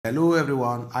Hello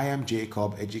everyone, I am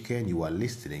Jacob Ejike and you are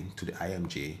listening to the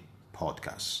IMJ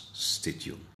podcast. Stay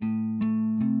tuned.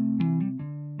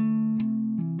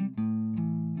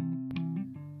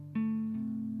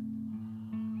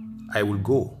 I will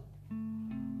go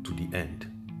to the end.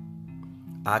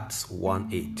 Acts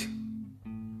 1:8.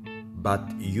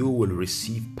 But you will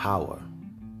receive power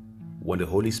when the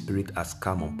Holy Spirit has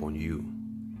come upon you,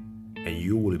 and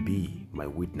you will be my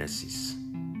witnesses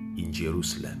in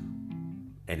Jerusalem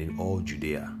and in all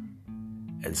Judea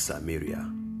and Samaria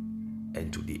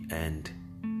and to the end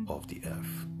of the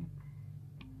earth.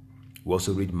 We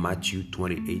also read Matthew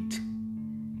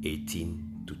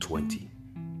 28:18-20.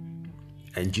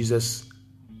 And Jesus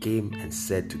came and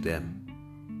said to them,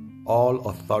 all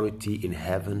authority in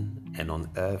heaven and on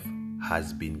earth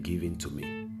has been given to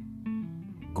me.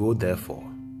 Go therefore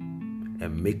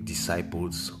and make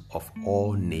disciples of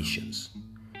all nations,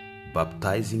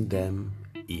 baptizing them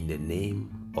in the name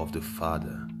of the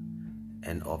Father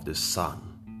and of the Son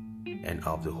and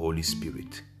of the Holy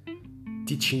Spirit,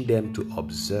 teaching them to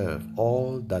observe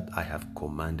all that I have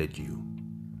commanded you.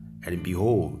 And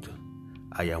behold,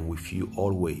 I am with you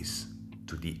always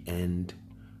to the end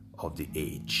of the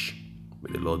age.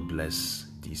 May the Lord bless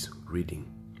this reading.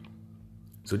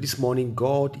 So this morning,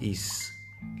 God is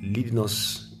leading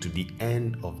us to the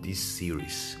end of this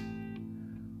series.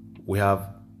 We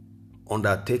have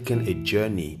undertaken a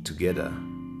journey together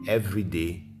every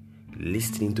day,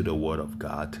 listening to the Word of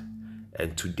God,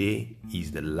 and today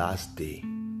is the last day.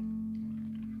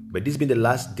 But this being the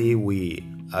last day, we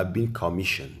have been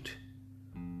commissioned.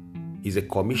 It's a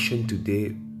commission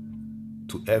today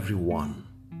to everyone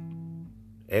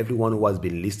who has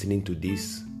been listening to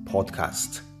this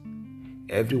podcast,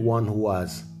 everyone who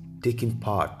has taken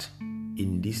part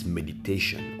in this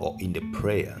meditation or in the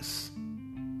prayers.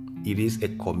 It is a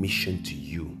commission to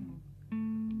you.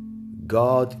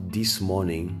 God this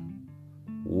morning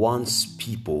wants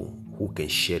people who can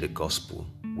share the gospel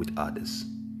with others.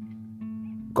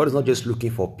 God is not just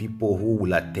looking for people who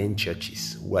will attend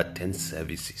churches, who attend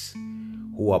services,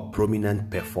 who are prominent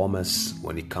performers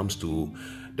when it comes to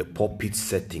the pulpit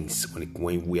settings,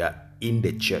 when we are in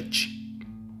the church.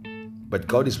 But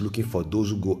God is looking for those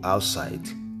who go outside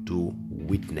to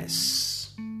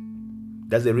witness.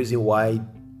 That's the reason why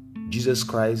Jesus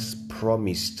Christ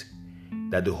promised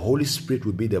that the Holy Spirit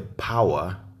will be the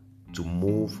power to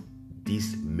move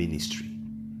this ministry,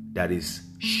 that is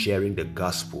sharing the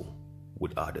gospel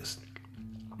with others.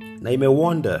 Now you may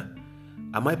wonder,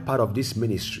 am I part of this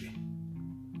ministry?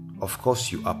 Of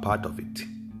course you are part of it.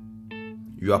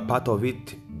 You are part of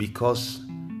it because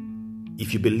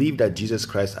if you believe that Jesus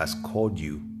Christ has called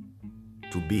you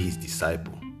to be his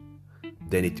disciple,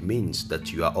 then it means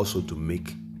that you are also to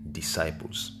make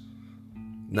disciples.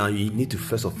 Now you need to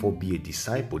first of all be a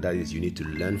disciple. That is, you need to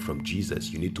learn from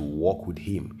Jesus. You need to walk with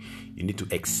him. You need to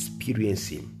experience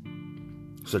him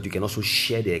so that you can also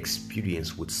share the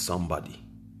experience with somebody.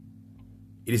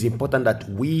 It is important that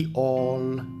we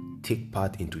all take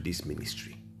part into this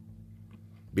ministry,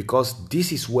 because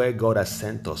this is where God has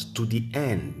sent us, to the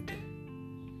end.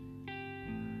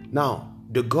 Now,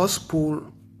 the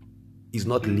gospel is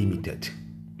not limited.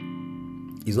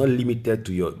 It's not limited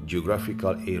to your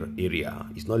geographical area.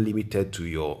 It's not limited to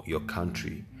your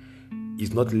country.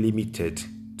 It's not limited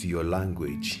to your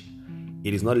language.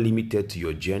 It is not limited to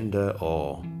your gender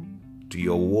or to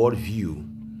your worldview.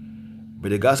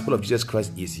 But the gospel of Jesus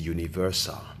Christ is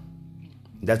universal.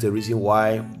 That's the reason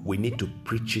why we need to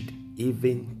preach it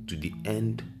even to the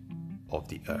end of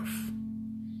the earth.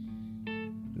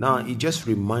 Now, it just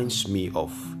reminds me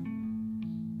of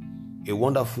a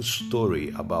wonderful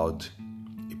story about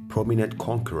a prominent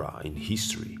conqueror in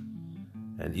history,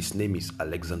 and his name is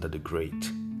Alexander the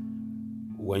Great.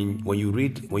 When you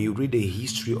read the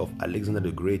history of Alexander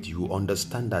the Great, you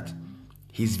understand that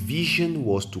his vision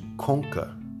was to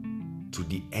conquer to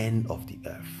the end of the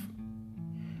earth.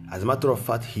 As a matter of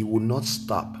fact, he will not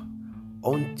stop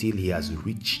until he has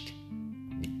reached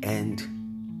the end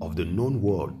of the known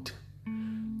world.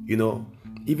 You know,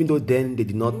 even though then they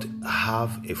did not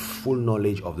have a full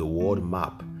knowledge of the world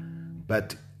map,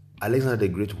 but Alexander the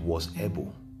Great was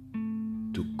able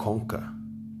to conquer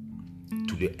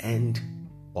to the end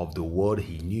of the world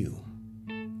he knew.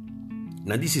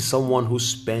 Now, this is someone who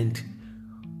spent,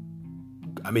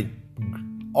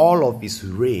 all of his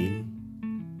reign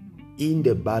in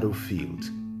the battlefield,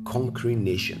 conquering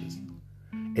nations.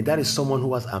 And that is someone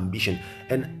who has ambition.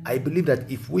 And I believe that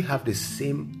if we have the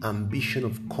same ambition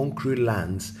of conquering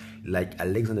lands like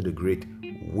Alexander the Great,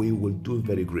 we will do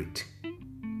very great.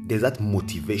 There's that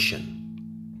motivation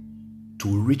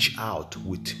to reach out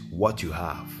with what you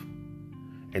have.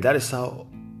 And that is how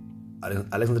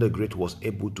Alexander the Great was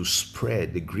able to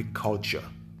spread the Greek culture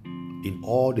in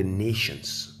all the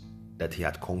nations that he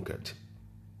had conquered.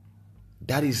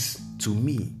 That is, to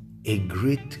me, a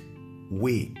great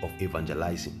way of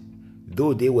evangelizing.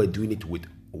 Though they were doing it with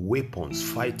weapons,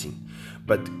 fighting,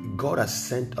 but God has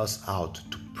sent us out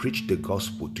to preach the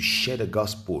gospel, to share the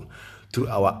gospel through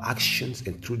our actions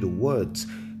and through the words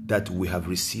that we have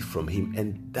received from Him.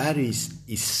 And that is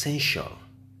essential.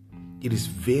 It is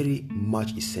very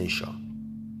much essential.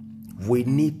 We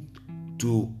need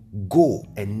to go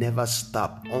and never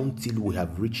stop until we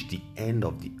have reached the end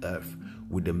of the earth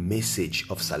with the message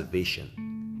of salvation.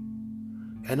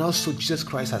 And also, Jesus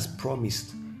Christ has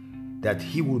promised that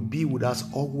He will be with us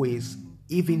always,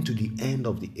 even to the end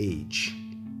of the age.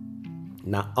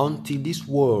 Now, until this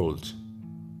world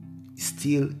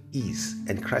still is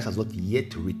and Christ has not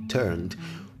yet returned,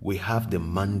 we have the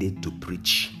mandate to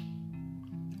preach.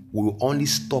 We will only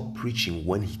stop preaching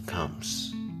when He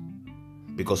comes,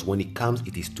 because when He comes,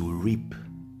 it is to reap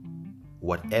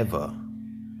whatever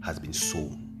has been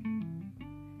sown.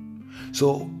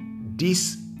 So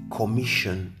this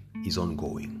commission is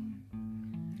ongoing.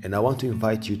 And I want to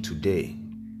invite you today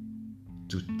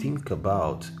to think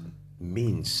about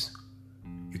means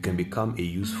you can become a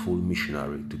useful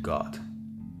missionary to God.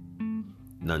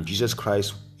 Now, Jesus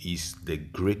Christ is the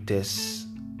greatest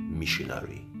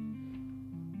missionary.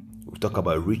 We talk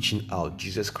about reaching out.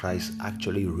 Jesus Christ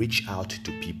actually reached out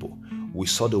to people. We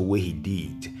saw the way He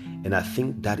did, and I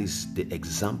think that is the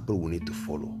example we need to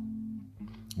follow.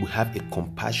 We have a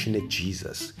compassionate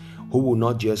Jesus who will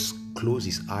not just close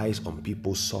His eyes on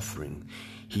people's suffering.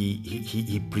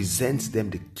 He presents them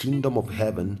the kingdom of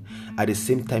heaven. At the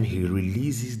same time, He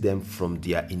releases them from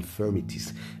their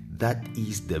infirmities. That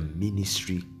is the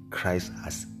ministry Christ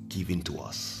has given to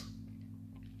us.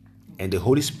 And the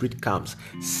Holy Spirit comes,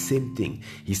 same thing.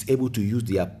 He's able to use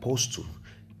the apostles,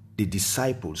 the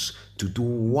disciples, to do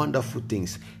wonderful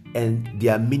things. And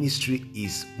their ministry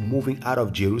is moving out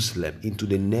of Jerusalem into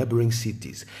the neighboring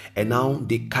cities. And now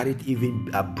they carry it even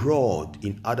abroad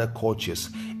in other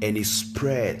cultures. And it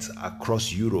spreads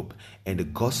across Europe. And the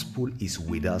gospel is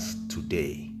with us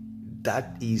today.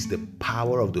 That is the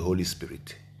power of the Holy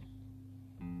Spirit.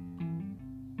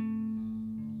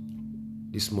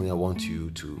 This morning I want you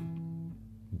to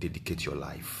dedicate your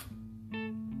life.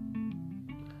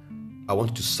 I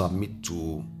want you to submit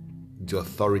to the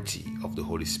authority of the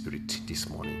Holy Spirit this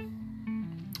morning,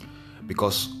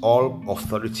 because all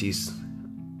authorities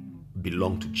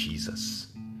belong to Jesus.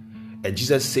 And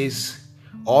Jesus says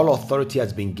all authority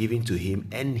has been given to Him,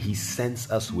 and He sends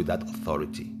us with that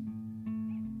authority.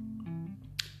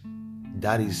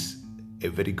 That is a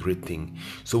very great thing.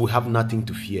 So we have nothing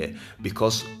to fear,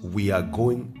 because we are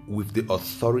going with the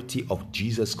authority of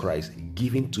Jesus Christ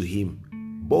given to Him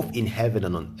both in heaven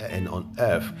and on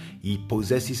earth. He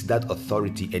possesses that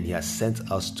authority, and He has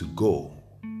sent us to go.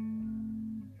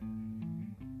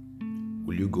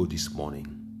 Will you go this morning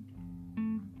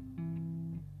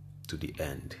to the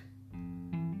end?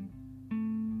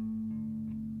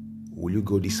 Will you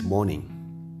go this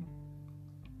morning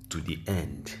to the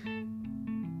end?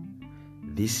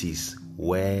 This is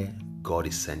where God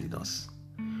is sending us.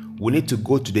 We need to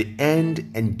go to the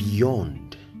end and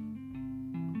beyond.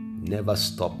 Never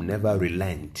stop, never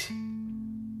relent.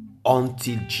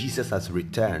 Until Jesus has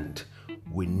returned,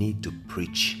 we need to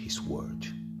preach His word.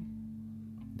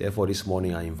 Therefore, this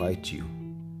morning I invite you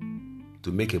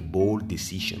to make a bold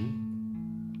decision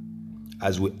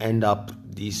as we end up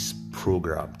this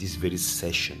program, this very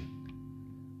session.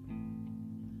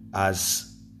 As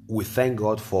we thank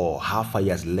God for how far He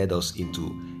has led us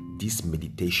into this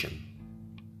meditation,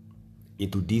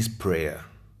 into this prayer,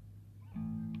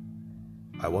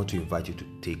 I want to invite you to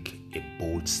take a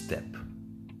bold step.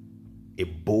 A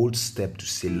bold step to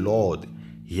say, Lord,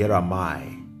 here am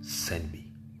I, send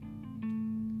me.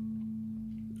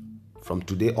 From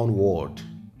today onward,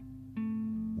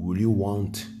 will you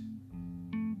want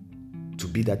to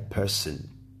be that person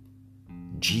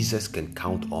Jesus can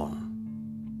count on?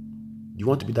 You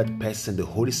want to be that person the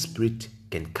Holy Spirit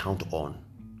can count on,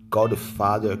 God the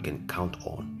Father can count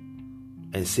on,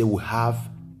 and say we have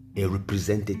a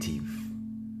representative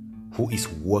who is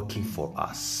working for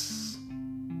us.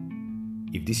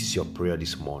 If this is your prayer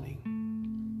this morning,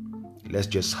 let's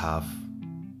just have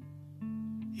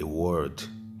a word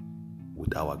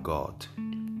with our God.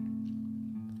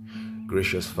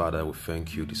 Gracious Father, we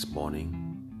thank You this morning.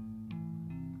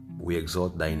 We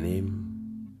exalt Thy name,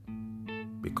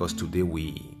 because today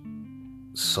we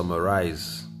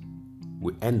summarize,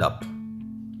 we end up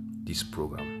this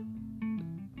program.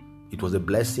 It was a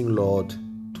blessing, Lord,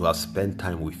 to have spent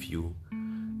time with You.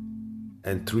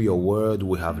 And through your word,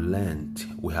 we have learned,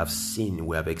 we have seen,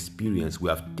 we have experienced, we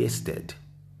have tasted,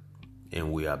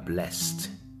 and we are blessed.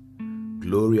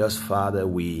 Glorious Father,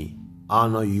 we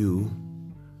honor you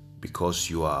because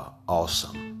you are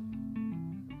awesome.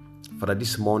 Father,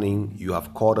 this morning you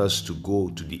have called us to go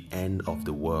to the end of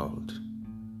the world.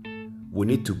 We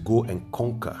need to go and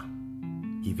conquer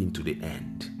even to the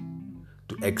end,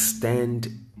 to extend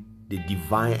the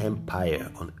divine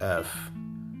empire on earth,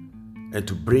 and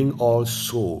to bring all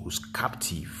souls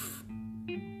captive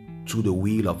to the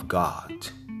will of God.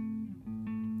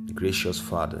 Gracious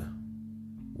Father,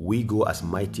 we go as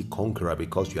mighty conqueror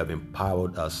because you have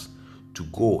empowered us to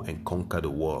go and conquer the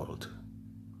world.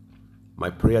 My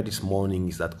prayer this morning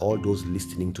is that all those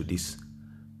listening to this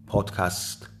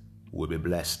podcast will be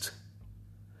blessed,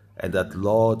 and that,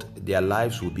 Lord, their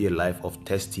lives will be a life of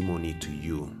testimony to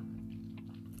you,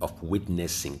 of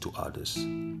witnessing to others.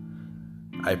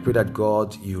 I pray that,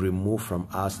 God, you remove from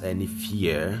us any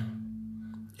fear,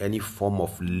 any form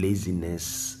of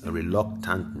laziness,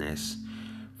 reluctantness.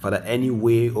 Father, any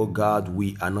way, oh God,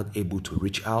 we are not able to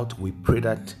reach out, we pray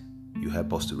that you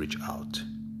help us to reach out.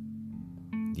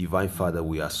 Divine Father,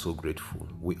 we are so grateful.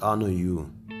 We honor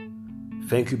you.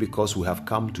 Thank you because we have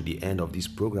come to the end of this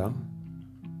program,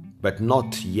 but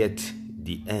not yet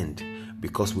the end,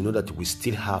 because we know that we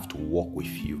still have to walk with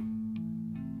you.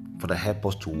 Father, help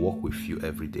us to walk with you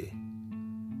every day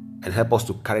and help us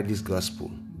to carry this gospel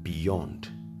beyond.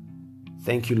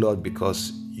 Thank you, Lord,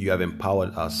 because you have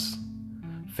empowered us.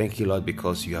 Thank you, Lord,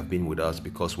 because you have been with us,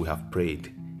 because we have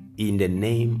prayed in the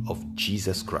name of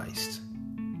Jesus Christ.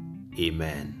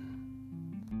 Amen.